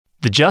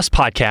The Just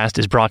podcast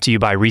is brought to you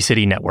by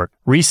ReCity Network.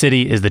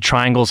 ReCity is the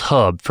Triangle's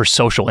hub for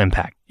social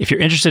impact. If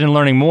you're interested in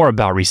learning more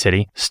about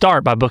ReCity,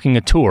 start by booking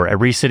a tour at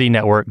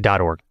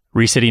recitynetwork.org.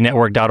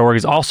 ReCityNetwork.org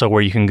is also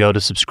where you can go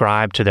to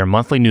subscribe to their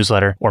monthly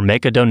newsletter or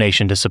make a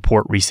donation to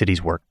support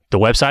ReCity's work. The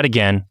website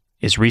again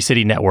is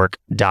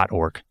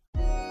recitynetwork.org.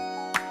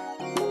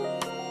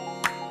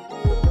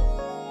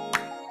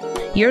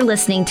 You're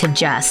listening to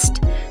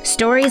Just,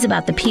 stories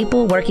about the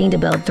people working to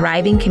build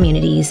thriving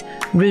communities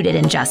rooted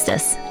in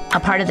justice, a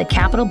part of the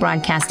Capital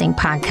Broadcasting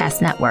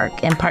Podcast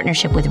Network in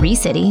partnership with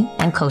ReCity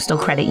and Coastal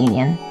Credit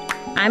Union.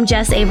 I'm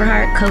Jess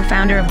Averhart,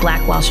 co-founder of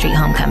Black Wall Street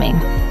Homecoming.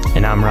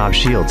 And I'm Rob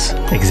Shields,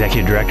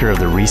 executive director of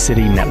the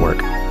ReCity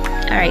Network.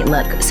 All right,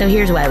 look, so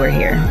here's why we're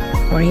here.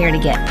 We're here to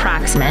get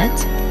proximate,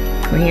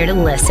 we're here to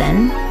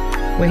listen,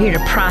 we're here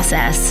to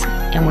process,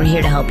 and we're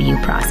here to help you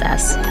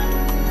process.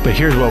 But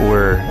here's what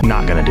we're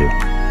not going to do.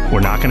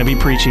 We're not going to be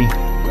preachy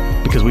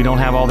because we don't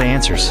have all the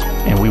answers,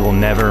 and we will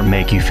never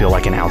make you feel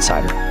like an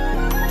outsider.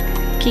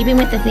 Keeping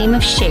with the theme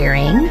of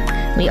sharing,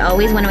 we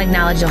always want to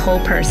acknowledge the whole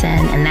person,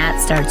 and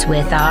that starts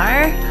with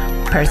our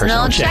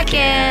personal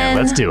check-in.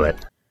 Let's do it.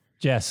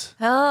 Jess.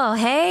 Oh,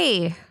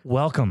 hey.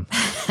 Welcome.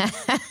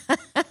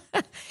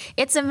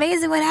 It's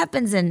amazing what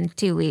happens in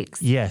 2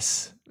 weeks.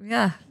 Yes.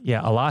 Yeah.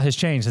 Yeah, a lot has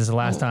changed since the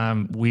last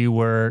time we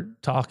were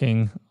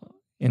talking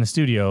in the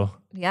studio.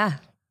 Yeah.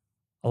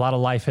 A lot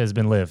of life has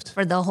been lived.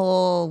 For the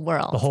whole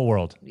world. The whole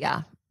world.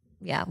 Yeah.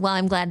 Yeah. Well,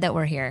 I'm glad that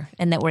we're here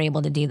and that we're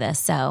able to do this.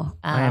 So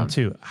I am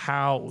too.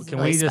 How can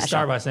really we just special.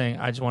 start by saying,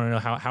 I just want to know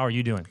how are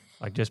you doing?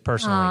 Like just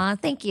personally. Aw,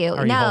 thank you.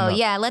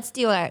 Let's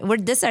do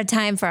this is our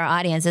time for our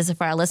audience. This is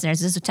for our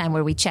listeners. This is a time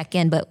where we check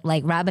in, but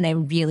like Rob and I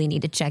really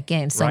need to check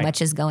in. So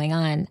much is going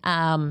on.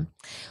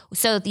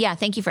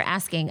 Thank you for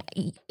asking.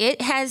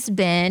 It has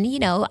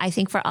been, I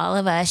think for all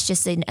of us,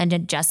 just an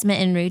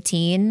adjustment in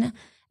routine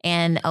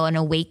and an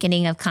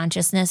awakening of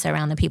consciousness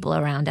around the people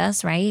around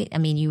us, right? I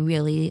mean, you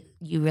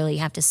really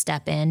have to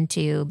step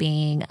into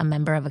being a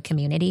member of a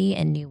community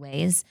in new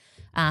ways.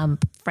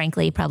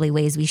 Frankly, probably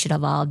ways we should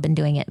have all been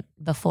doing it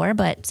before,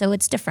 but so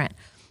it's different.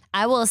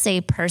 I will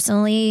say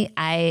personally,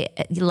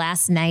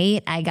 last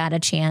night I got a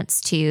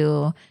chance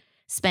to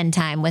spend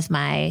time with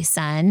my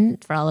son.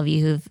 For all of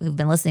you who've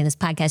been listening to this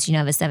podcast, I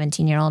have a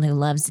 17-year-old who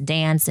loves to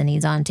dance and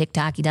he's on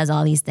TikTok. He does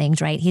all these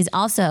things, right? He's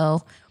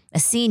also a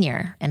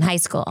senior in high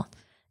school.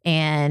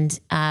 And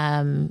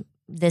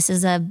this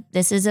is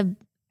a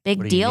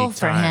big deal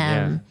for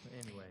him.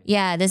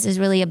 Yeah, this is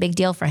really a big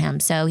deal for him.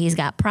 So he's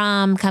got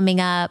prom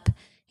coming up.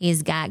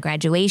 He's got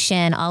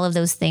graduation. All of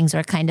those things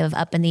are kind of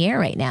up in the air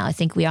right now. I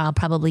think we are all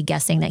probably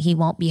guessing that he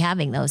won't be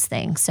having those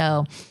things.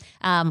 So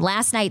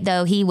last night,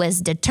 though, he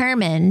was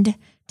determined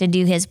to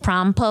do his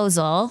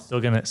promposal.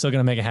 Still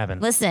gonna make it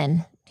happen.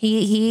 Listen.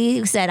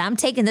 He said, I'm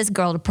taking this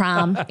girl to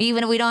prom,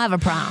 even if we don't have a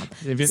prom.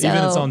 Even if it's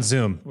on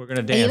Zoom, we're going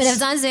to dance. Even if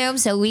it's on Zoom.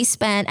 So we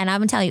spent, and I'm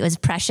going to tell you, it was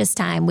precious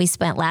time. We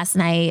spent last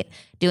night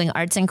doing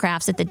arts and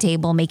crafts at the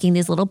table, making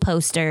these little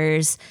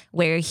posters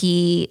where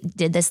he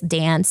did this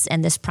dance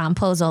and this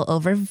promposal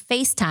over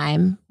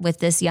FaceTime with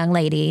this young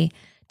lady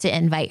to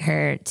invite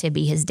her to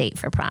be his date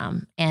for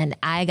prom. And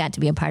I got to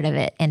be a part of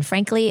it. And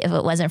frankly, if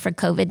it wasn't for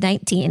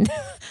COVID-19,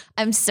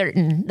 I'm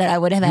certain that I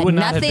would have had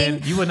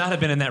nothing. You would not have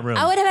been in that room.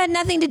 I would have had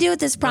nothing to do with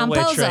this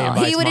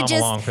promposal. He would have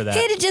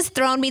just just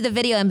thrown me the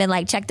video and been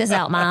like, check this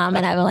out, Mom.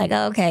 And I'd be like,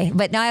 oh, okay.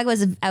 But no, I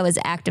was an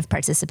active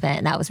participant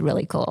and that was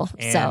really cool.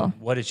 And so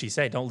what did she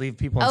say? Don't leave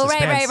people in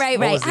suspense. Right.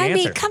 I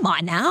mean, come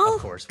on now.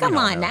 Of course. Come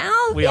on now.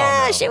 We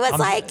all know. She was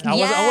yes.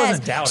 I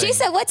wasn't doubting. She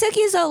said, what took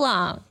you so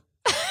long?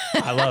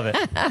 I love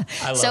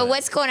it. So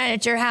what's going on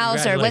at your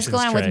house or what's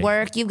going on with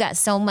work? You've got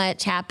so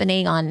much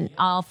happening on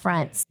all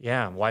fronts.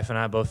 Yeah, wife and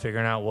I both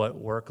figuring out what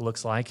work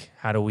looks like.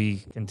 How do we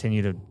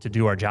continue to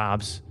do our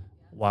jobs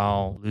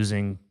while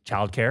losing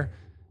childcare,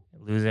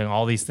 losing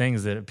all these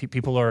things that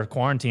people are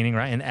quarantining,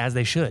 right? And as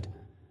they should.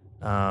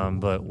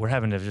 But we're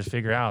having to just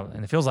figure out,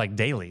 and it feels like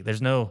daily.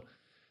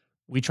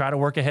 We try to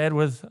work ahead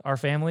with our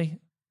family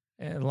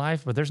and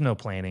life, but there's no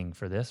planning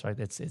for this, right?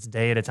 It's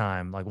day at a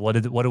time. Like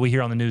what do we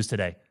hear on the news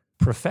today?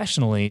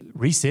 Professionally,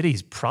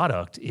 ReCity's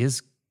product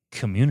is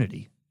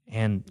community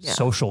and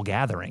social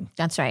gathering.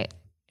 That's right.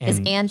 And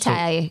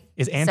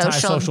it's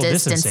anti-social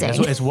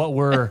distancing. It's what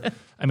we're,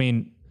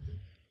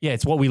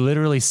 it's what we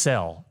literally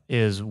sell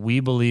is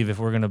we believe if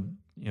we're going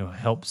to,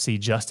 help see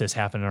justice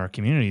happen in our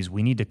communities,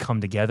 we need to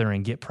come together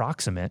and get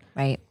proximate.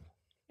 Right.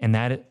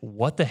 And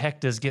what the heck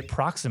does get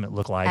proximate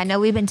look like? I know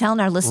we've been telling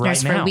our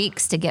listeners for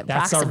weeks to get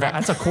proximate.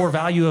 That's a core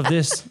value of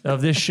this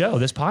show,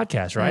 this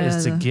podcast, right?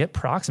 Is to get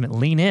proximate,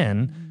 lean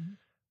in.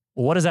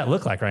 Well, what does that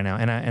look like right now?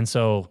 And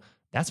so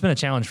that's been a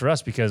challenge for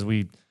us because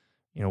we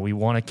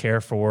want to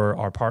care for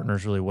our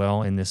partners really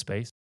well in this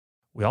space.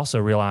 We also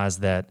realize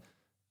that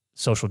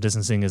social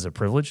distancing is a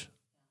privilege.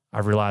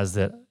 I've realized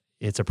that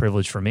it's a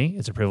privilege for me.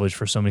 It's a privilege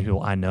for so many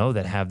people I know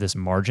that have this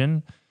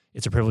margin.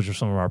 It's a privilege for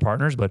some of our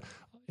partners, but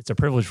it's a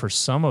privilege for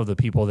some of the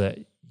people that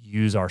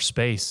use our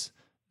space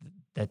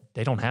that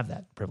they don't have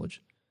that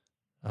privilege.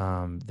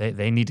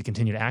 They need to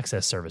continue to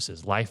access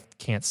services. Life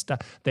can't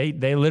stop.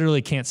 They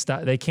literally can't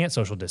stop. They can't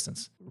social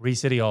distance.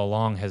 Re-City all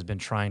along has been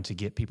trying to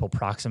get people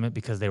proximate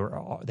because they were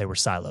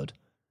siloed.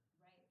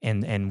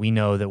 And we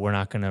know that we're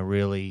not going to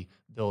really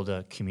build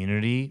a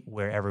community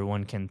where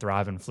everyone can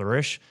thrive and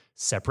flourish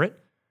separate.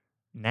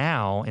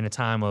 Now, in a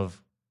time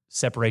of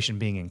separation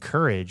being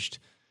encouraged,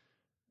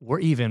 we're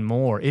even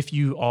more, if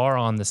you are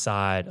on the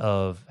side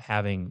of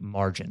having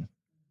margin,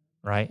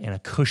 right, and a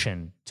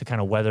cushion to kind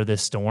of weather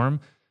this storm,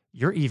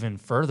 you're even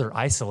further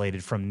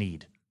isolated from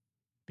need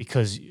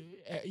because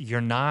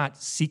you're not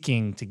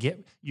seeking to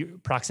get,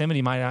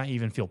 proximity might not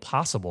even feel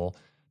possible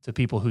to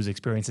people whose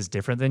experience is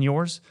different than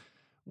yours,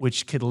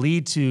 which could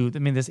lead to,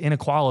 this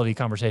inequality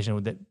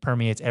conversation that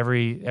permeates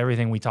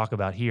everything we talk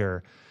about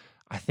here.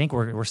 I think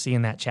we're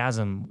seeing that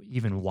chasm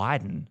even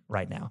widen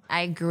right now.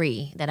 I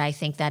agree that I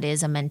think that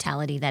is a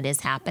mentality that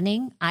is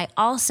happening. I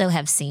also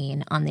have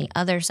seen on the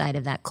other side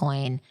of that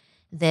coin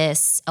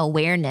this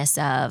awareness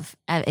of,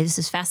 this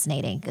is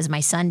fascinating because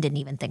my son didn't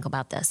even think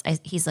about this.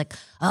 He's like,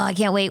 oh, I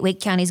can't wait. Wake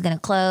County's going to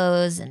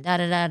close and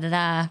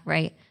da-da-da-da-da,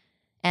 right?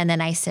 And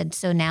then I said,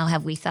 so now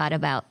have we thought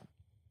about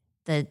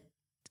the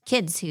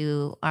kids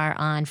who are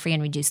on free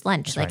and reduced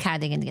lunch? That's like, right. How are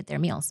they going to get their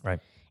meals? Right.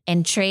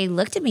 And Trey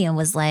looked at me and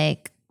was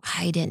like,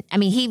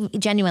 he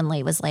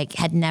genuinely was like,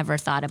 had never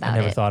thought about it.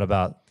 I never thought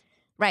about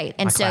right.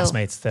 And my so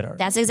classmates that are.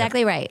 That's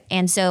exactly right.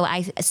 And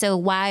so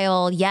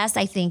while, yes,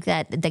 I think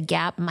that the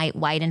gap might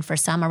widen for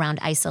some around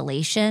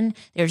isolation,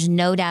 there's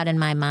no doubt in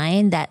my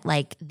mind that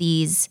like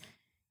these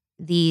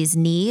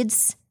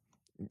needs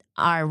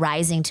are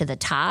rising to the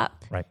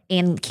top right.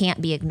 and can't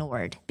be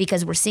ignored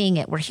because we're seeing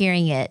it, we're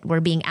hearing it,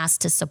 we're being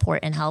asked to support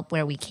and help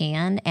where we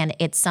can. And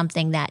it's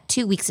something that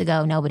 2 weeks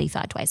ago, nobody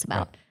thought twice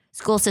about. Right.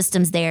 School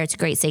system's there. It's a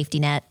great safety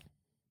net.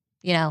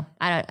 Free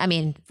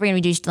and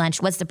reduced lunch,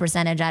 what's the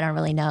percentage? I don't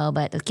really know,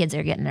 but the kids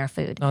are getting their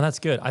food. No, that's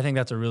good. I think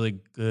that's a really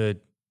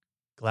good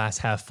glass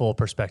half full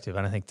perspective.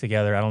 And I think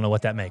together, I don't know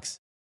what that makes.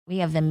 We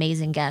have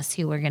amazing guests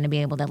who are going to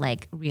be able to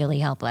like really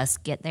help us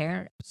get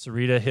there.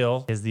 Sarita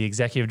Hill is the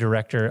executive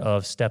director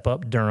of Step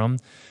Up Durham.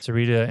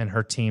 Sarita and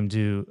her team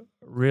do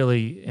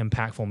really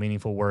impactful,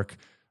 meaningful work,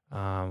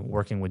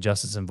 working with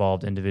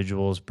justice-involved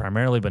individuals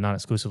primarily, but not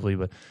exclusively,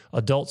 but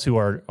adults who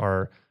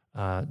are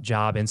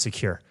job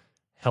insecure,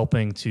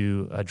 helping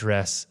to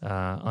address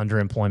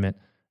underemployment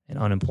and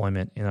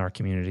unemployment in our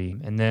community.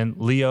 And then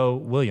Leo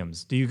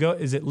Williams.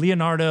 Is it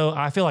Leonardo?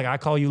 I feel like I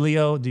call you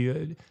Leo.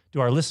 Do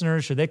our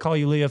listeners, should they call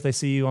you Leo if they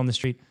see you on the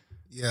street?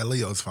 Yeah,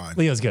 Leo's fine.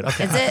 Leo's good.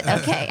 Okay. Is it?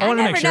 Okay. I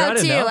never make sure. know, I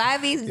didn't too. know. I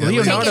mean,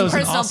 Leonardo's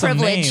taking an awesome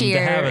name here.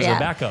 to have as a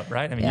backup,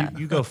 right?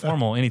 You go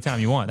formal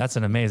anytime you want. That's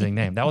an amazing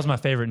name. That was my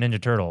favorite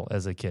Ninja Turtle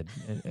as a kid.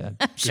 I'm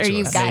sure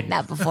you've gotten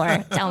that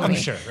before. Tell me. I'm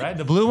sure, right?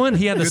 The blue one,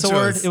 he had the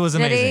sword. Choice. It was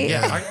amazing. Did he?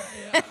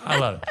 Yeah, I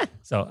love it.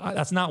 So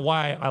that's not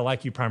why I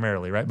like you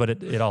primarily, right?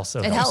 But it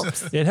also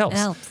helps. It helps.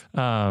 It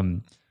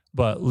helps.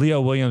 But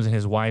Leo Williams and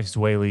his wife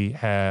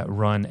Zweli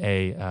run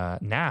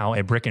now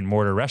a brick and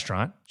mortar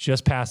restaurant.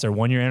 Just passed their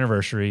 1 year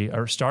anniversary.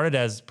 Or started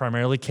as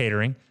primarily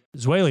catering.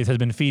 Zweli's has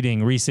been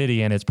feeding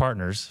Re-City and its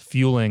partners,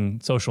 fueling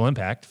social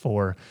impact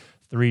for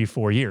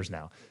 3-4 years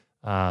now.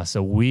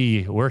 So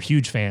we're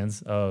huge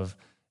fans of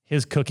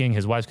his cooking,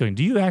 his wife's cooking.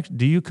 Do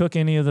you cook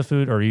any of the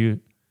food, or are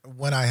you?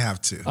 When I have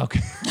to. Okay.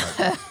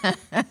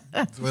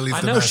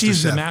 I know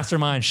she's the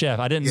mastermind chef.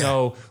 I didn't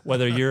know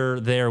whether you're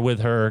there with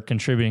her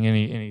contributing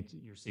any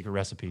your secret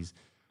recipes.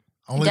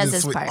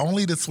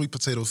 Only the sweet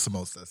potato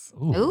samosas.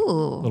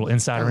 Ooh. Little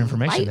insider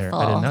information there.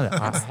 I didn't know that.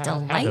 That's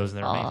delightful. Those and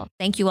they're amazing.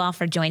 Thank you all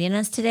for joining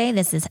us today.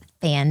 This is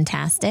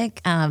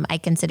fantastic. I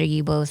consider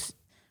you both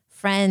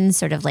friends,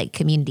 sort of like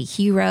community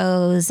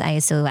heroes. I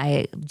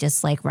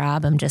just like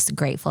Rob, I'm just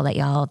grateful that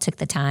y'all took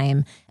the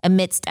time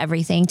amidst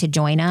everything to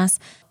join us.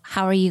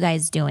 How are you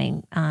guys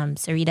doing?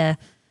 Sarita,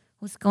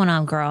 what's going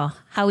on, girl?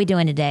 How are we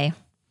doing today?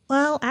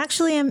 Well,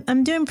 actually,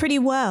 I'm doing pretty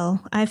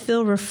well. I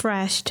feel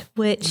refreshed,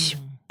 which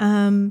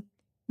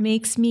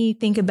makes me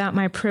think about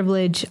my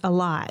privilege a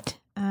lot.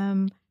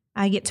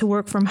 I get to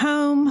work from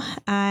home.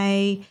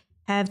 I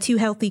have 2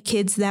 healthy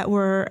kids that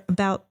were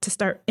about to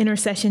start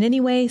intercession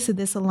anyway, so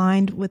this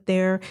aligned with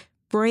their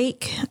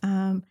break.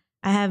 I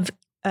have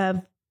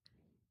a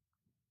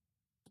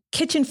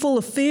kitchen full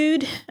of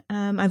food.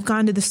 I've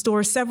gone to the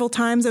store several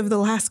times over the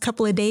last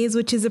couple of days,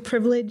 which is a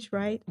privilege,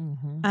 right?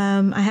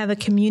 Mm-hmm. I have a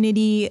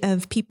community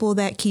of people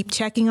that keep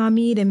checking on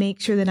me to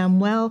make sure that I'm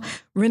well.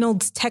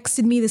 Reynolds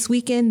texted me this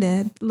weekend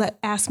to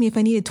ask me if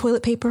I needed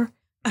toilet paper.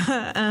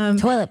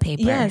 Toilet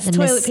paper. Yes, the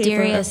toilet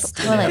mysterious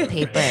paper. toilet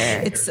paper.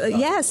 It's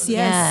yes.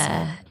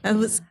 Yeah. I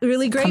was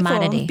really grateful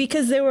Commodity.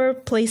 because there were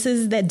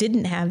places that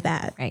didn't have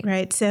that.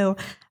 Right. So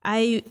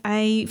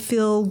I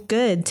feel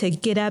good to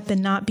get up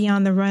and not be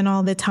on the run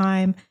all the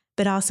time,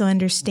 but also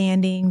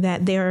understanding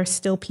that there are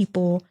still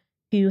people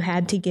who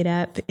had to get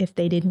up if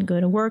they didn't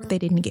go to work, they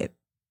didn't get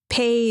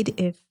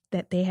paid,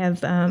 that they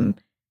have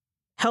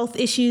health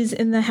issues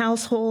in the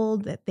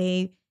household, that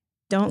they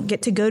don't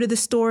get to go to the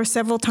store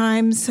several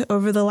times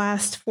over the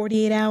last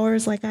 48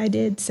 hours like I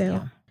did.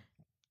 So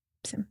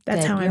So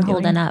that's good. how You're I'm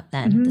holding doing. up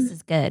then. This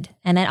is good.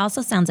 And it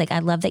also sounds like I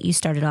love that you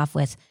started off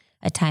with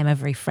a time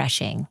of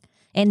refreshing.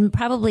 And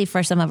probably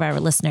for some of our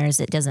listeners,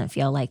 it doesn't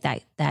feel like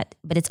that,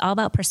 but it's all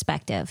about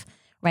perspective,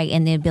 right?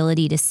 And the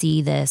ability to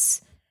see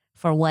this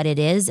for what it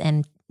is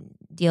and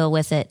deal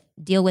with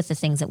the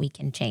things that we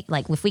can change.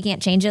 Like if we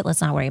can't change it,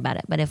 let's not worry about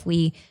it. But if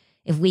we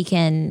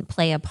can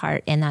play a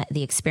part in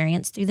the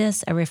experience through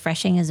this, a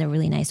refreshing is a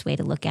really nice way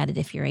to look at it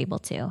if you're able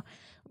to.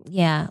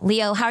 Yeah.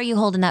 Leo, how are you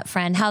holding up,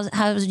 friend?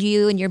 How's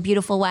you and your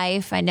beautiful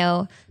wife? I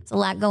know it's a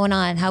lot going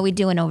on. How we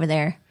doing over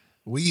there?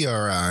 We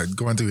are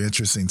going through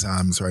interesting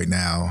times right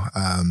now.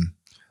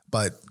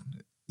 But,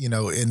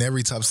 in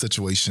every tough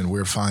situation,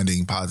 we're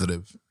finding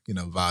positive,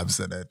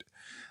 vibes in it.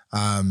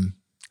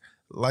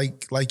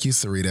 Like you,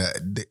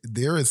 Sarita,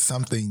 there is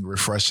something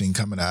refreshing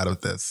coming out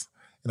of this.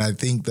 And I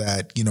think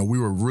that, we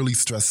were really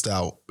stressed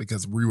out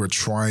because we were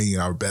trying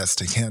our best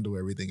to handle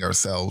everything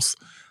ourselves.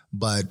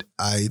 But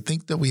I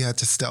think that we had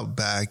to step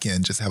back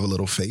and just have a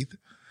little faith.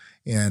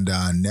 And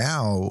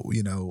now,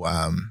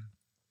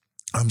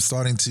 I'm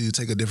starting to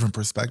take a different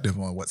perspective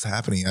on what's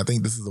happening. I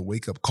think this is a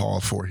wake-up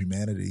call for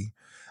humanity.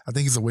 I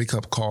think it's a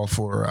wake-up call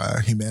for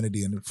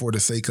humanity and for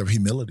the sake of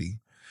humility.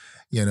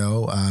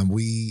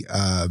 We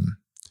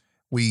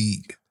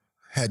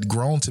had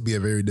grown to be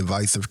a very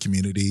divisive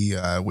community.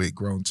 We had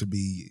grown to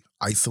be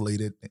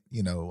isolated,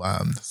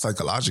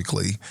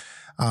 psychologically.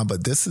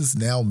 But this is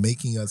now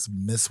making us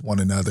miss one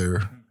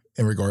another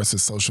in regards to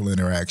social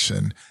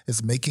interaction.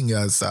 It's making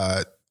us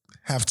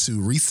have to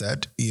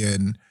reset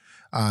and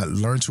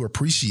learn to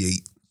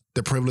appreciate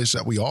the privilege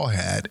that we all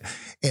had.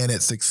 And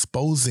it's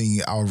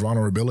exposing our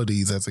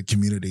vulnerabilities as a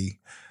community.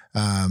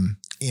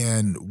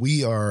 And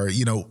we are,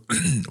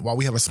 while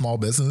we have a small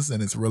business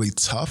and it's really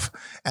tough,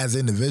 as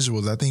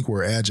individuals, I think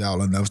we're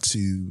agile enough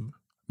to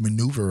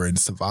maneuver and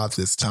survive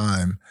this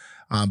time.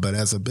 But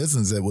as a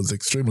business, it was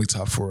extremely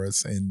tough for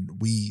us,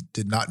 and we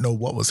did not know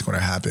what was going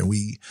to happen.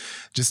 We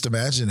just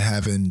imagine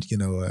having,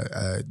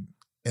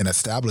 an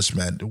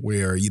establishment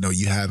where,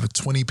 you have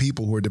 20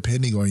 people who are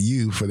depending on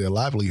you for their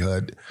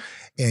livelihood,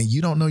 and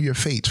you don't know your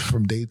fate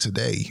from day to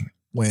day.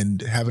 When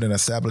having an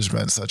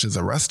establishment such as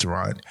a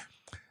restaurant,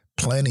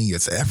 planning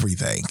is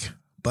everything.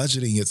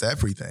 Budgeting is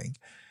everything.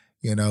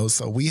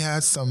 So we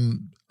had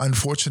some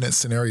unfortunate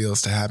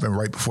scenarios to happen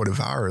right before the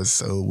virus.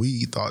 So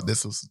we thought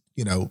this was,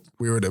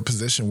 we were in a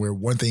position where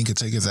one thing could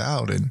take us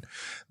out. And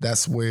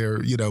that's where,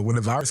 when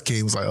the virus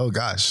came, it was like, oh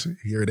gosh,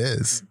 here it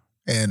is.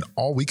 And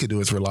all we could do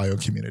is rely on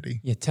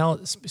community. Yeah,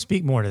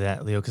 speak more to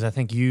that, Leo, because I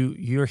think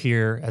you're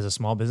here as a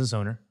small business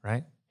owner,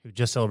 right? Who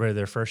just celebrated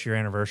their first year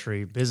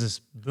anniversary, business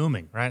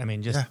booming, right? I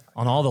mean, just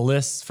on all the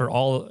lists for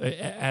all,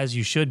 as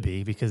you should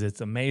be, because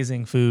it's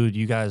amazing food.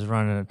 You guys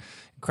run an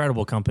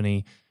incredible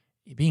company.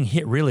 Being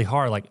hit really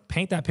hard, like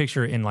paint that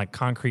picture in like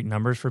concrete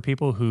numbers for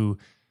people who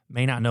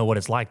may not know what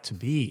it's like to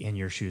be in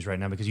your shoes right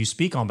now, because you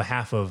speak on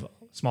behalf of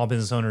small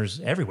business owners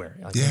everywhere,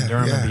 like in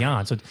Durham and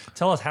beyond. So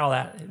tell us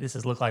how this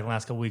has looked like in the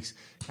last couple of weeks,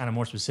 kind of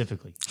more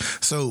specifically.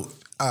 So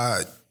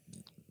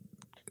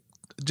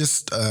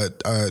just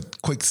a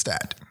quick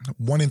stat.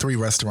 1 in 3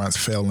 restaurants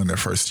fail in their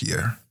first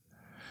year.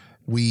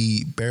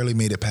 We barely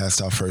made it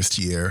past our first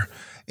year.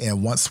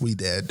 And once we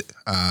did,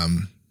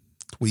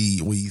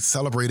 we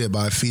celebrated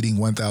by feeding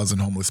 1,000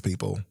 homeless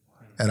people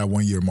at our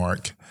 1-year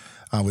mark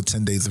with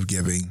 10 days of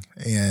giving.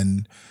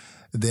 And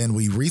then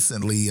we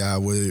recently,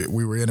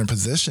 we were in a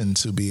position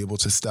to be able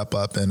to step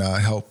up and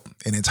help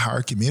an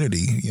entire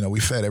community. We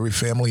fed every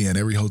family and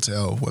every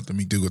hotel with the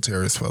McDougal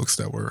Terrace folks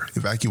that were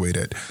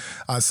evacuated.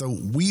 So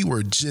we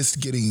were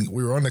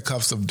we were on the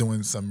cuffs of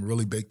doing some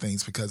really big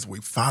things because we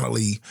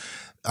finally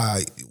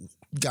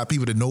got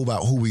people to know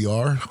about who we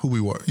are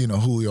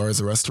as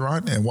a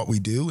restaurant and what we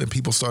do. And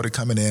people started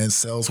coming in,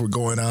 sales were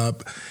going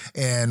up,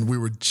 and we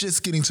were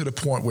just getting to the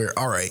point where,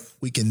 all right,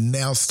 we can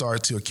now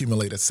start to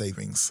accumulate a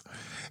savings.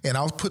 And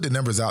I'll put the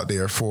numbers out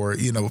there for,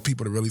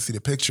 people to really see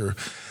the picture.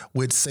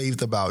 We'd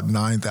saved about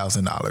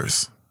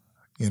 $9,000,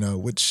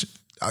 which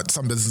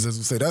some businesses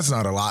would say that's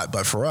not a lot.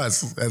 But for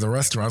us as a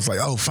restaurant, it's like,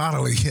 oh,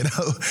 finally,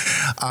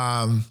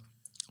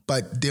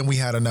 But then we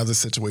had another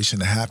situation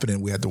that happened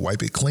and we had to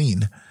wipe it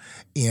clean.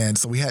 And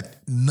so we had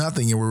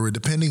nothing, and we were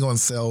depending on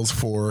sales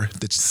for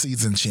the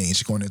season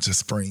change going into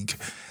spring.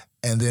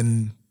 And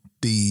then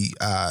the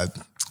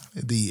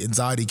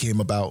anxiety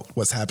came about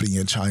what's happening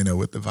in China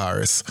with the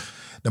virus.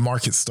 The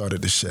market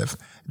started to shift.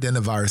 Then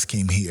the virus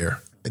came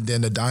here. And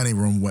then the dining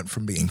room went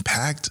from being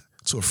packed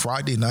to a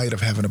Friday night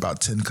of having about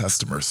 10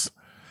 customers.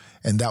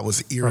 And that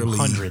was eerily...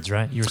 From hundreds,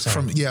 right? You were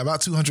saying?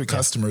 About 200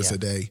 customers a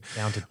day.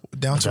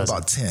 Down to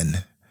about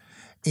 10.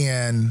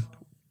 And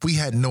we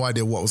had no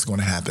idea what was going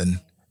to happen.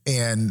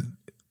 And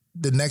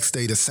the next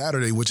day, the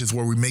Saturday, which is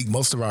where we make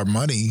most of our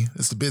money,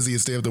 it's the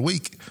busiest day of the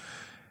week.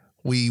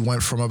 We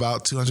went from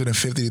about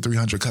 250 to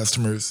 300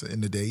 customers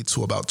in the day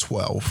to about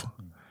 12.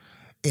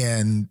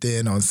 And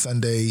then on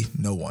Sunday,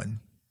 no one.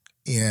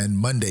 And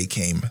Monday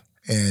came,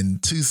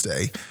 and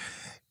Tuesday.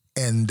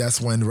 And that's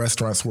when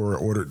restaurants were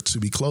ordered to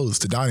be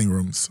closed, the dining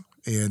rooms.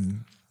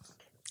 And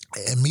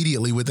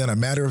immediately within a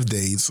matter of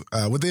days,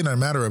 within a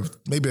matter of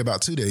maybe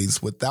about 2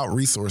 days, without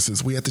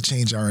resources, we had to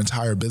change our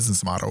entire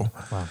business model.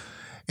 Wow.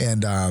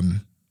 And,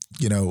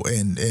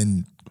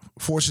 and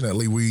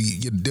fortunately, we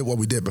did what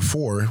we did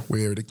before,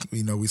 where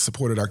we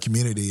supported our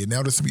community, and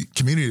now this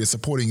community is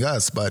supporting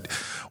us. But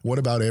what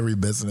about every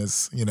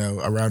business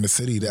around the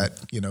city that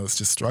is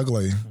just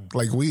struggling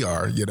like we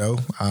are,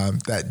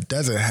 that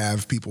doesn't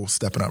have people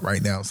stepping up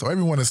right now? So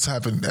everyone is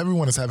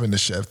having to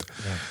shift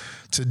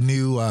to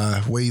new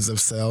ways of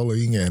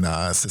selling and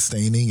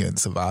sustaining and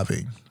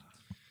surviving.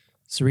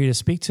 Sarita,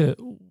 speak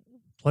to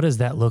what does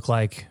that look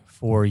like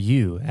for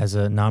you as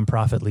a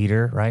nonprofit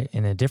leader, right,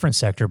 in a different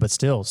sector, but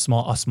still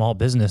a small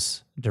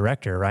business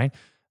director, right?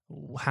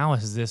 How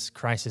has this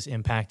crisis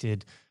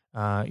impacted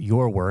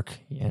your work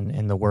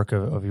and the work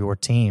of your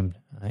team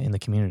in the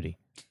community?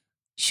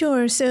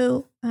 Sure.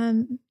 So,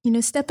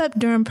 Step Up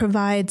Durham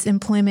provides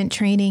employment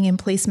training and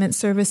placement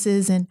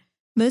services, and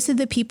most of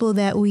the people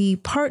that we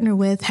partner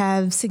with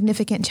have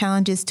significant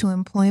challenges to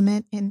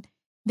employment, and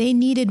they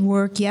needed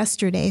work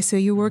yesterday. So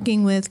you're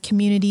working with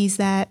communities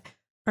that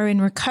are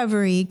in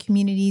recovery,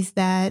 communities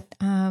that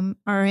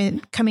are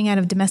coming out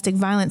of domestic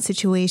violence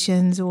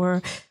situations,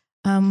 or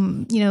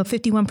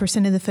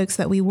 51% of the folks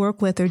that we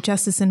work with are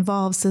justice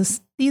involved. So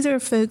these are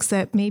folks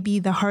that may be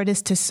the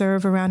hardest to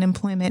serve around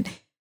employment,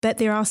 but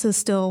they're also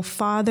still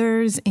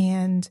fathers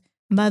and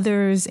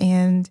mothers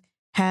and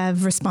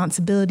have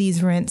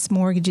responsibilities, rents,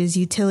 mortgages,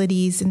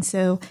 utilities. And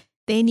so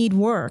they need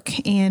work.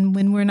 And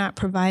when we're not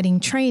providing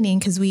training,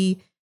 because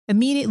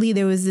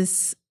there was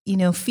this,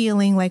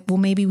 feeling like, well,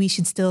 maybe we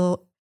should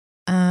still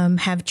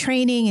have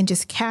training and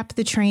just cap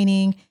the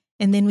training.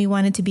 And then we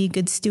wanted to be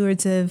good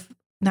stewards of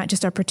not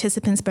just our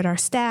participants, but our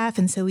staff.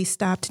 And so we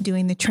stopped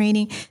doing the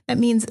training. That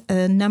means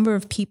a number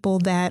of people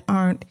that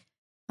aren't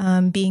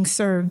being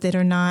served, that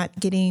are not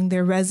getting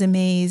their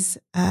resumes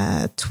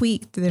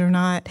tweaked, that are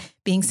not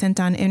being sent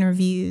on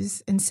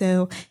interviews. And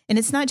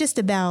it's not just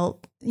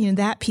about,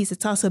 that piece,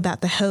 it's also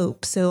about the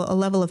hope. So a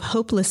level of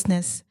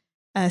hopelessness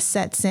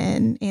sets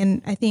in.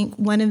 And I think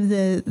one of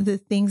the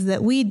things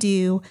that we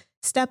do,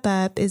 Step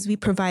Up, is we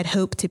provide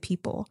hope to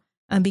people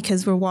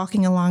because we're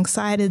walking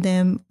alongside of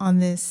them on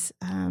this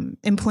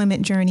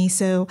employment journey.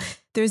 So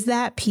there's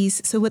that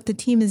piece. So what the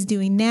team is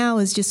doing now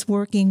is just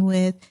working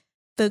with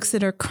folks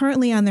that are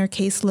currently on their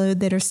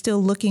caseload that are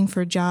still looking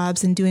for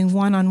jobs and doing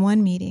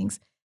one-on-one meetings.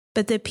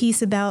 But the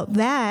piece about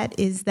that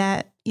is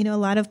that, a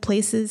lot of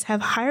places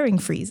have hiring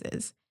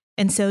freezes.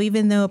 And so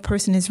even though a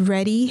person is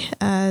ready,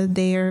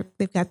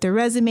 they've got their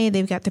resume,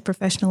 they've got the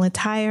professional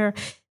attire,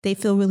 they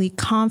feel really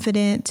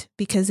confident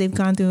because they've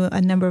gone through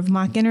a number of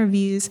mock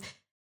interviews,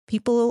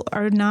 people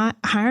are not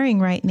hiring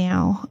right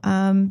now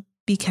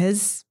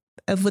because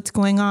of what's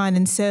going on.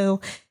 And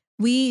so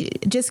we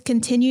just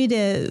continue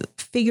to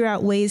figure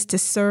out ways to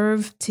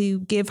serve, to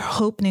give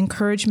hope and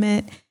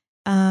encouragement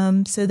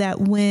so that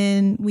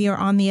when we are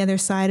on the other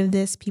side of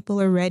this,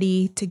 people are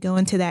ready to go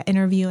into that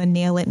interview and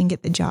nail it and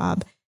get the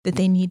job that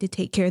they need to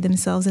take care of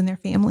themselves and their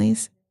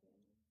families.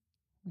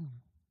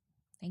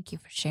 Thank you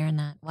for sharing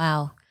that.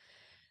 Wow.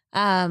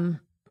 I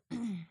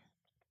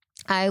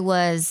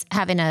was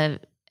having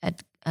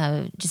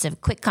just a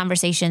quick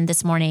conversation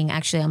this morning,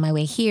 actually on my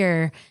way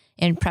here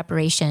in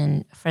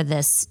preparation for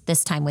this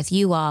time with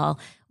you all,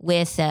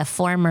 with a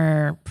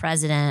former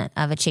president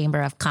of a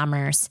chamber of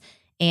commerce.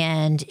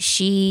 And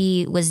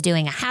she was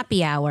doing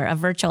a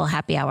virtual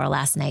happy hour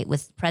last night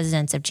with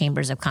presidents of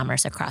chambers of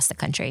commerce across the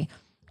country,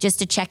 just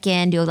to check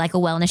in, do like a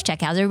wellness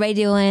check. How's everybody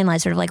doing?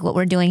 Like sort of like what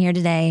we're doing here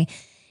today.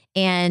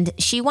 And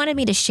she wanted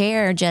me to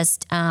share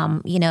just,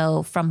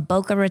 from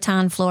Boca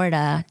Raton,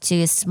 Florida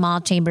to small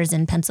chambers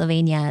in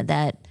Pennsylvania,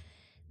 that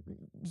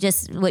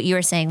just what you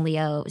were saying,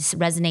 Leo,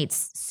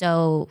 resonates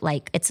so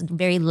like it's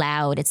very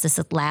loud. It's this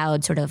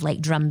loud sort of like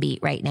drumbeat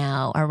right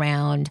now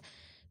around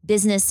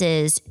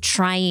businesses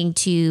trying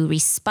to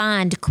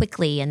respond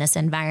quickly in this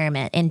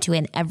environment into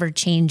an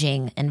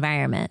ever-changing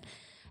environment.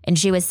 And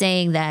she was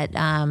saying that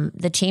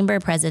the chamber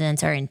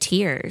presidents are in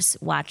tears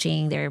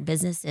watching their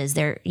businesses,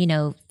 their,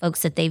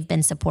 folks that they've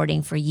been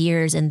supporting for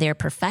years in their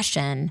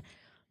profession,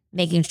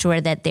 making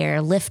sure that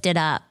they're lifted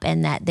up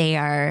and that they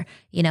are,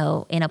 in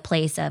a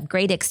place of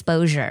great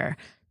exposure,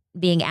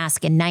 being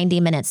asked in 90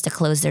 minutes to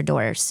close their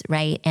doors,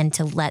 right? And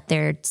to let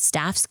their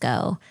staffs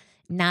go,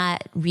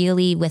 not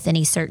really with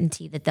any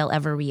certainty that they'll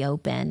ever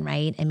reopen,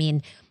 right? I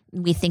mean,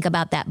 we think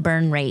about that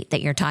burn rate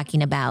that you're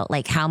talking about,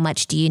 like how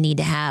much do you need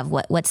to have?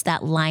 What's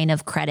that line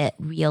of credit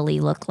really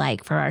look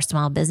like for our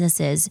small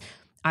businesses?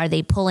 Are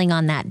they pulling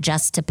on that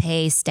just to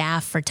pay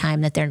staff for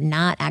time that they're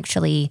not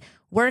actually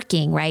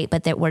working, right?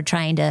 But that we're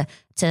trying to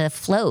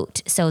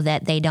float so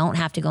that they don't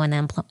have to go in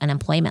the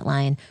unemployment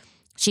line.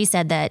 She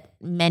said that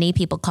many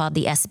people called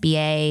the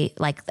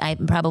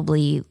SBA,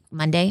 probably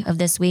Monday of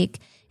this week.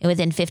 And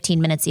within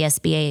 15 minutes, the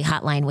SBA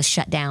hotline was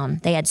shut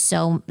down.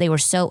 They were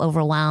so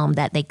overwhelmed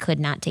that they could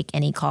not take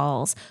any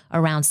calls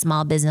around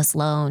small business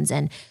loans.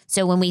 And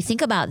so when we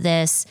think about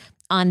this,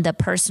 on the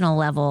personal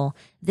level,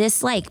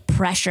 this like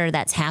pressure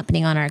that's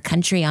happening on our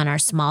country, on our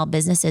small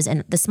businesses,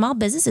 and the small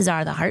businesses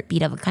are the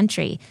heartbeat of a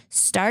country.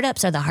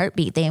 Startups are the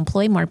heartbeat. They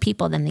employ more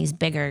people than these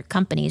bigger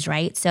companies,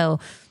 right? So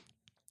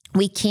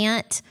we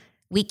can't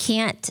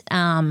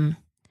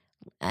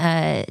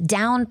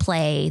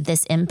downplay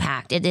this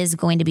impact. It is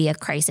going to be a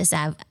crisis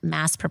of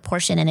mass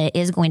proportion, and it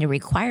is going to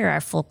require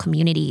our full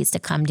communities to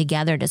come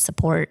together to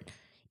support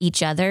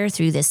each other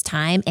through this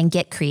time and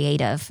get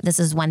creative. This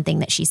is one thing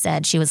that she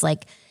said. She was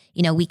like,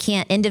 we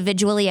can't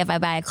individually, if I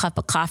buy a cup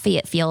of coffee,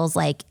 it feels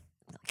like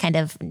kind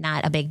of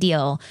not a big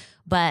deal,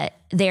 but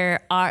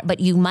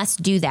you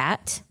must do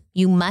that.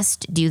 You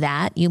must do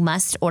that. You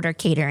must order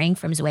catering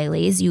from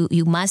Zweli's.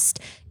 You must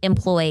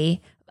employ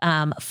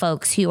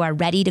folks who are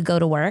ready to go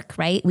to work,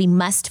 right? We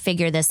must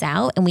figure this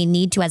out, and we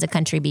need to, as a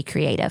country, be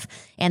creative.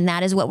 And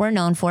that is what we're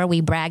known for.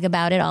 We brag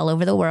about it all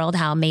over the world,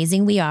 how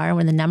amazing we are.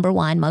 We're the number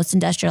one, most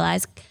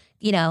industrialized,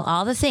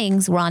 all the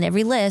things. We're on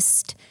every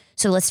list.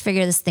 So let's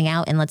figure this thing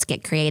out and let's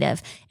get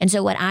creative. And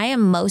so what I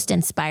am most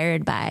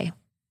inspired by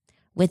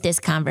with this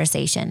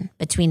conversation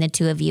between the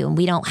two of you, and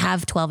we don't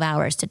have 12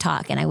 hours to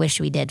talk, and I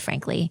wish we did,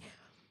 frankly.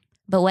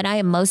 But what I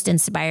am most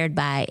inspired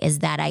by is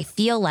that I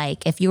feel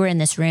like if you were in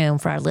this room,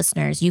 for our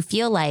listeners, you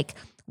feel like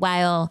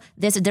while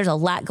there's a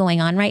lot going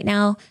on right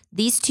now,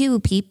 these two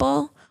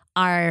people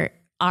are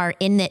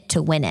in it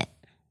to win it,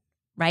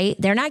 right?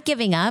 They're not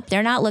giving up.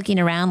 They're not looking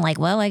around like,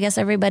 well, I guess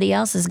everybody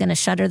else is going to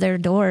shutter their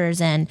doors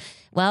and,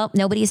 well,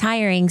 nobody's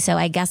hiring, so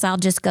I guess I'll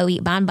just go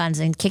eat bonbons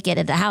and kick it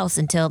at the house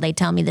until they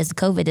tell me this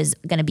COVID is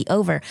going to be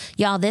over.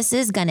 Y'all, this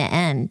is going to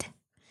end.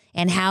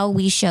 And how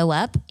we show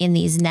up in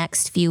these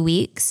next few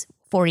weeks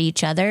for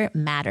each other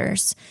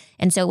matters.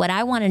 And so what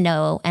I want to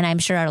know, and I'm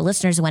sure our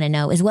listeners want to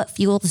know, is what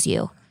fuels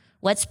you?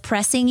 What's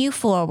pressing you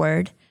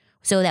forward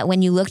so that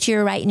when you look to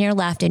your right and your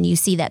left and you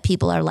see that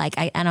people are like,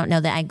 I don't know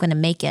that I'm going to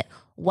make it.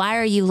 Why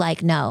are you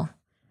like, no,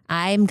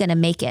 I'm going to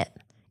make it.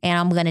 And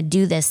I'm going to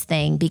do this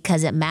thing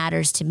because it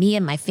matters to me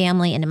and my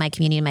family and to my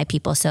community and my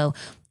people. So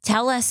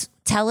tell us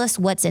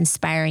what's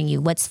inspiring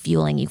you, what's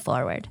fueling you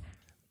forward.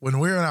 When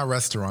we're in our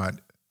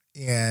restaurant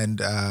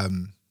and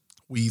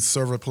we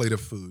serve a plate of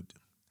food,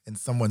 and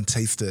someone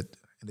tasted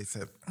and they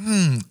said,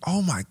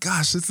 oh my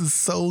gosh, this is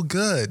so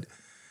good.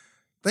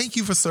 Thank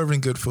you for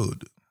serving good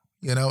food.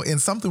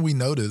 And something we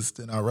noticed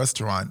in our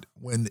restaurant,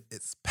 when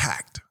it's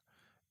packed,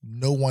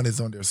 no one is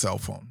on their cell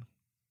phone.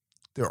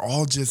 They're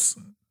all just,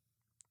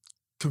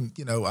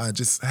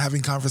 just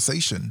having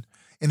conversation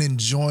and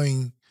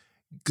enjoying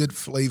good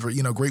flavor,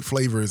 great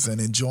flavors, and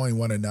enjoying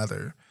one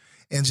another.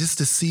 And just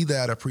to see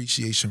that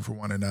appreciation for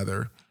one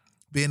another,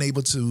 being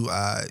able to,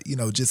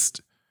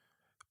 just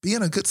be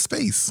in a good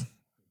space.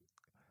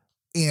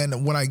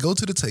 And when I go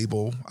to the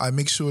table, I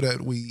make sure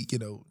that we,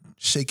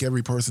 shake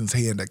every person's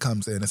hand that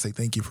comes in and say,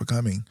 thank you for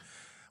coming.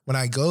 When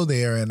I go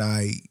there and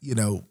I,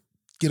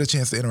 get a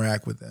chance to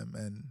interact with them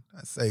and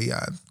I say,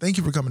 thank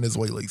you for coming to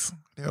Zweli's.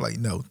 They're like,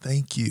 no,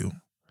 thank you.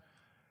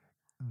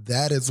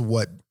 That is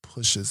what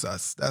pushes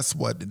us. That's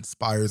what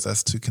inspires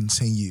us to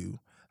continue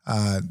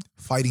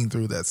fighting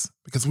through this,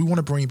 because we want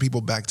to bring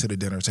people back to the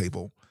dinner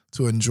table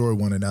to enjoy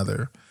one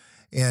another.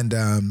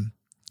 And,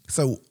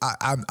 so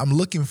I'm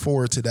looking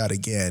forward to that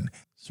again.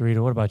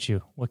 Sarita, what about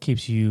you? What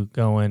keeps you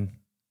going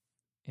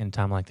in a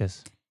time like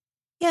this?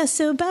 Yeah,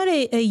 so about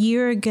a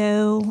year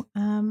ago,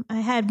 I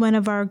had one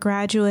of our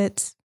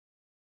graduates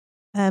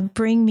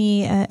bring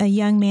me a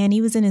young man. He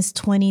was in his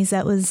 20s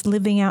that was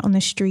living out on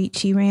the street.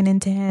 She ran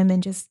into him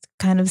and just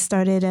kind of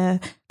started a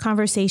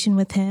conversation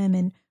with him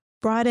and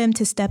brought him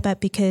to step up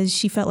because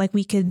she felt like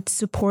we could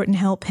support and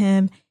help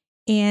him.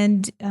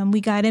 And we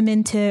got him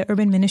into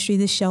urban ministry,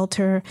 the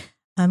shelter.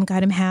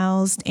 Got him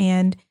housed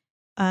and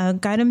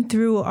got him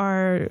through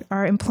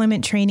our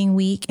employment training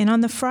week. And on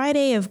the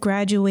Friday of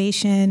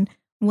graduation,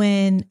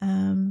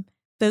 when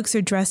folks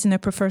are dressed in their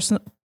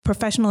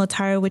professional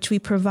attire, which we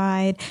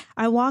provide,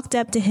 I walked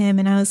up to him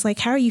and I was like,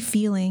 how are you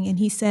feeling? And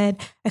he said,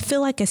 I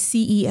feel like a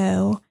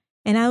CEO.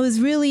 And I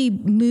was really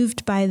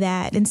moved by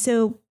that. And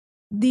so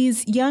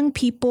these young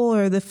people,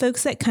 or the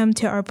folks that come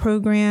to our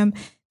program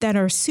that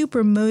are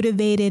super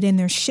motivated and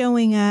they're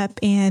showing up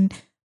and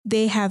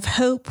they have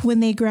hope when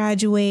they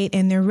graduate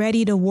and they're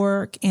ready to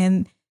work.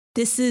 And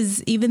this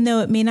is, even though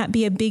it may not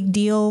be a big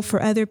deal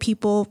for other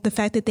people, the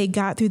fact that they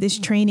got through this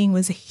training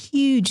was a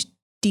huge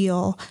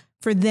deal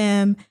for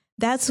them.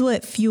 That's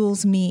what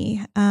fuels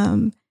me.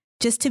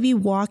 Just to be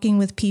walking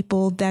with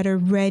people that are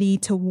ready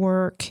to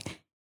work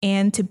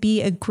and to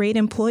be a great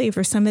employee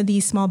for some of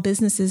these small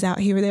businesses out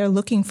here that are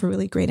looking for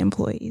really great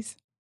employees.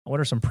 What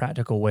are some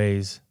practical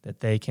ways that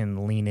they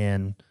can lean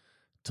in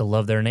to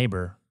love their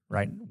neighbor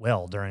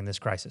during this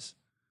crisis?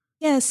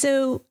 Yeah,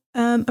 so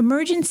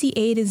emergency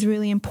aid is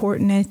really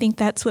important. I think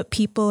that's what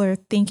people are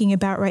thinking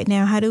about right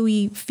now. How do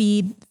we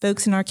feed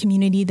folks in our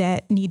community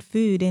that need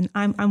food? And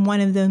I'm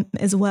one of them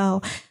as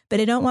well.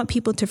 But I don't want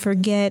people to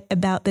forget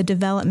about the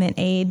development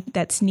aid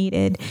that's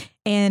needed.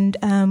 And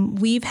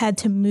we've had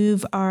to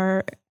move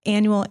our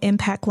annual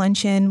impact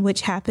luncheon,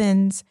 which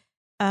happens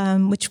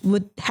which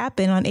would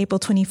happen on April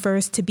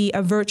 21st, to be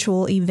a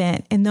virtual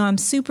event. And though I'm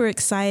super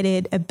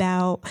excited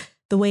about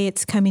the way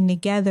it's coming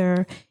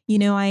together,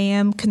 I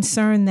am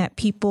concerned that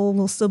people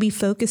will still be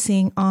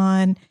focusing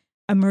on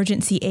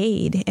emergency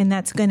aid, and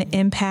that's going to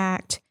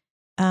impact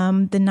the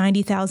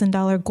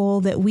 $90,000 goal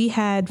that we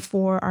had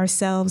for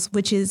ourselves,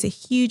 which is a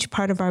huge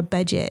part of our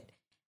budget.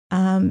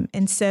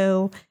 And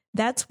so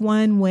that's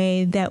one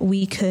way that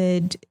we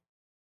could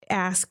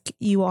ask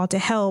you all to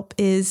help,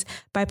 is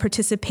by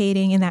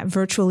participating in that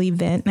virtual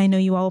event. And I know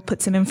you all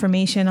put some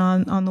information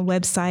on the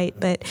website,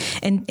 but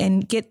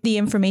and get the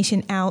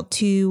information out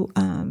to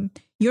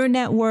your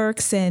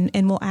networks,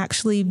 and we'll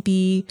actually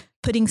be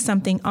putting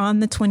something on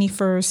the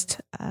 21st,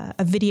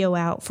 a video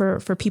out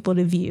for people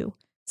to view.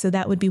 So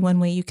that would be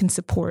one way you can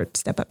support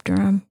Step Up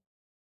Durham.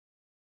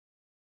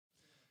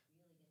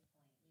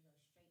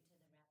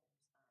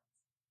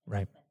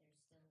 Right.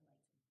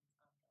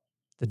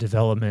 The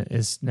development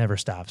never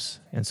stops.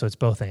 And so it's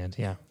both and,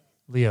 yeah.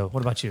 Leo,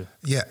 what about you?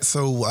 Yeah,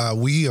 so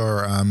we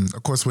are,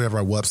 of course, we have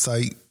our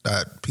website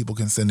that people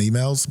can send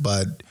emails,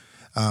 but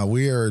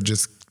we are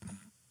just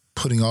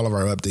putting all of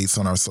our updates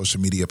on our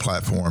social media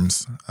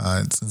platforms.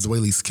 It's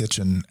Zweli's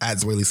Kitchen, at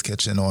Zweli's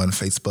Kitchen on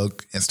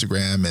Facebook,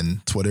 Instagram,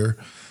 and Twitter.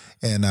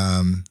 And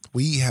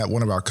we had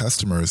one of our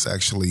customers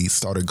actually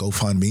start a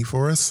GoFundMe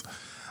for us.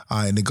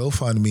 And the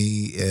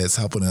GoFundMe is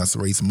helping us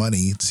raise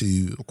money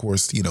to, of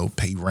course,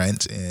 pay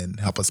rent and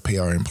help us pay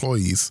our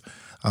employees.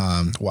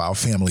 Our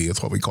family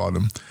is what we call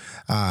them,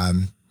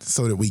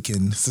 so that we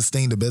can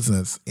sustain the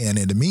business. And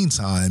in the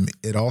meantime,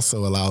 it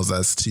also allows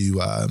us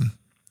to,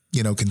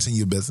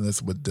 continue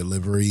business with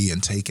delivery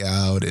and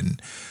takeout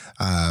and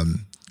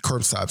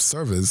curbside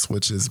service,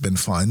 which has been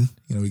fun.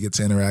 We get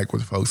to interact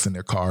with folks in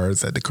their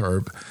cars at the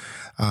curb.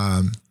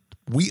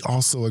 We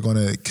also are going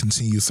to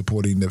continue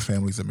supporting the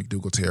families at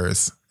McDougall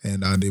Terrace,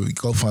 and the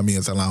GoFundMe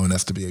is allowing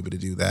us to be able to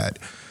do that.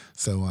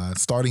 So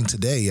starting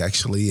today,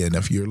 actually, and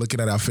if you're looking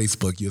at our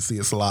Facebook, you'll see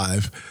us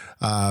live.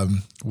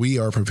 We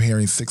are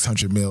preparing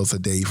 600 meals a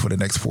day for the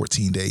next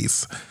 14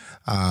 days.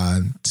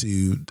 We're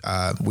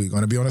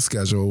going to be on a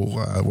schedule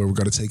where we're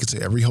going to take it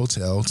to every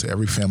hotel, to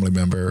every family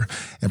member,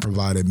 and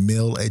provide a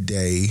meal a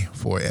day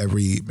for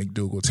every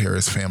McDougall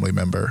Terrace family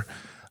member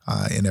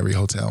in every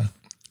hotel.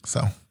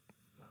 So,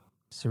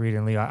 Sarita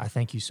and Leo, I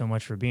thank you so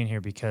much for being here,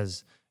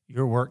 because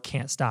your work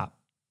can't stop.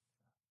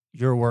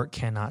 Your work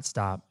cannot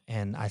stop.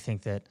 And I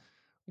think that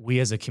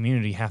we as a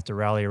community have to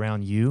rally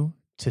around you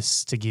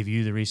to give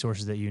you the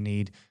resources that you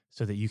need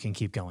so that you can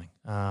keep going.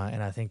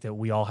 And I think that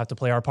we all have to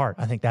play our part.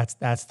 I think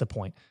that's the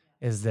point,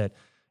 is that,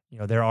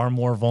 there are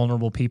more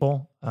vulnerable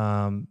people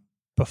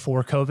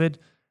before COVID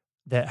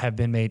that have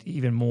been made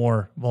even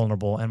more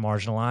vulnerable and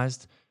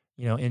marginalized.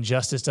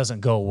 Injustice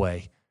doesn't go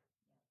away.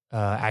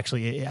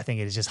 Actually, I think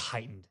it is just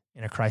heightened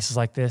in a crisis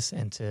like this.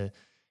 And to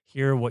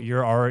hear what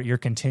you're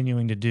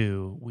continuing to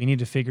do, we need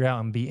to figure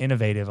out and be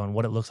innovative on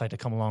what it looks like to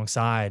come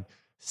alongside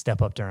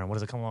Step Up Durham. What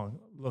does it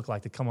look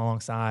like to come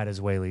alongside as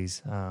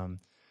Zweli's?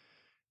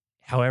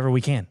 However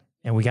we can.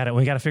 And we got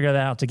to figure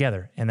that out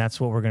together. And that's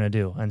what we're going to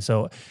do. And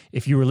so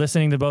if you were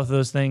listening to both of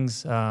those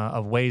things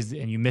of ways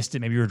and you missed it,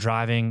 maybe you were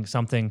driving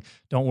something,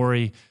 don't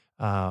worry.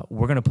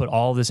 We're going to put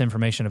all this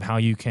information of how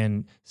you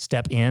can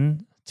step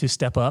in to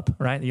step up,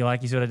 right? You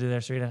see what I did there,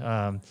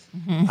 Sarita?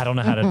 I don't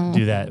know how to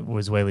do that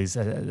with Zweli's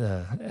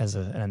as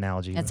an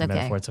analogy. That's okay.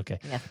 Metaphor. It's okay.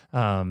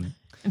 Yeah.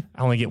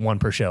 I only get one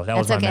per show.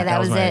 That's okay. That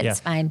was it. Yeah.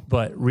 It's fine.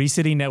 But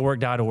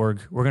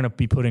recitynetwork.org, we're going to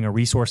be putting a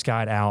resource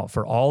guide out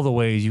for all the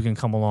ways you can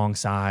come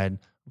alongside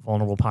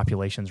vulnerable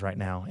populations right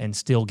now and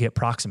still get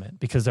proximate,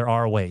 because there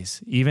are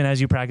ways, even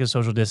as you practice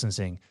social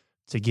distancing,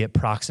 to get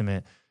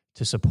proximate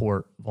to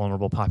support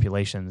vulnerable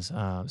populations,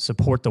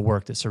 support the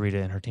work that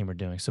Sarita and her team are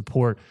doing,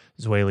 support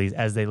Zweli's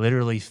as they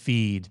literally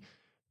feed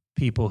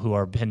people who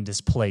are been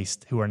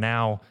displaced, who are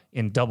now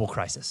in double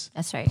crisis.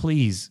 That's right.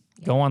 Please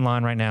go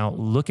online right now,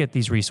 look at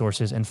these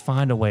resources, and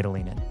find a way to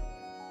lean in.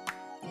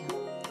 Yeah,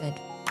 good.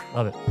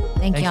 Love it.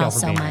 Thank Thanks y'all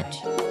so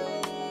much. Here.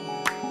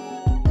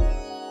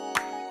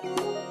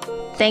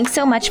 Thanks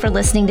so much for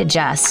listening to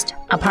Just,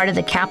 a part of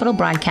the Capital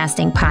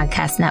Broadcasting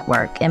Podcast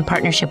Network in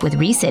partnership with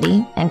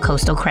ReCity and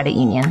Coastal Credit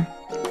Union.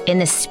 In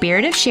the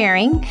spirit of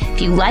sharing,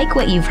 if you like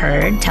what you've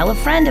heard, tell a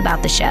friend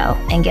about the show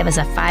and give us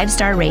a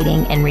 5-star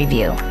rating and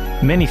review.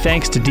 Many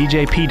thanks to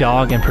DJ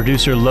P-Dog and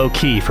producer Low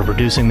Key for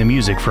producing the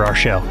music for our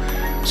show.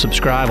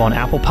 Subscribe on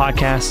Apple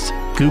Podcasts,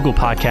 Google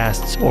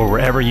Podcasts, or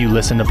wherever you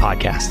listen to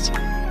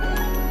podcasts.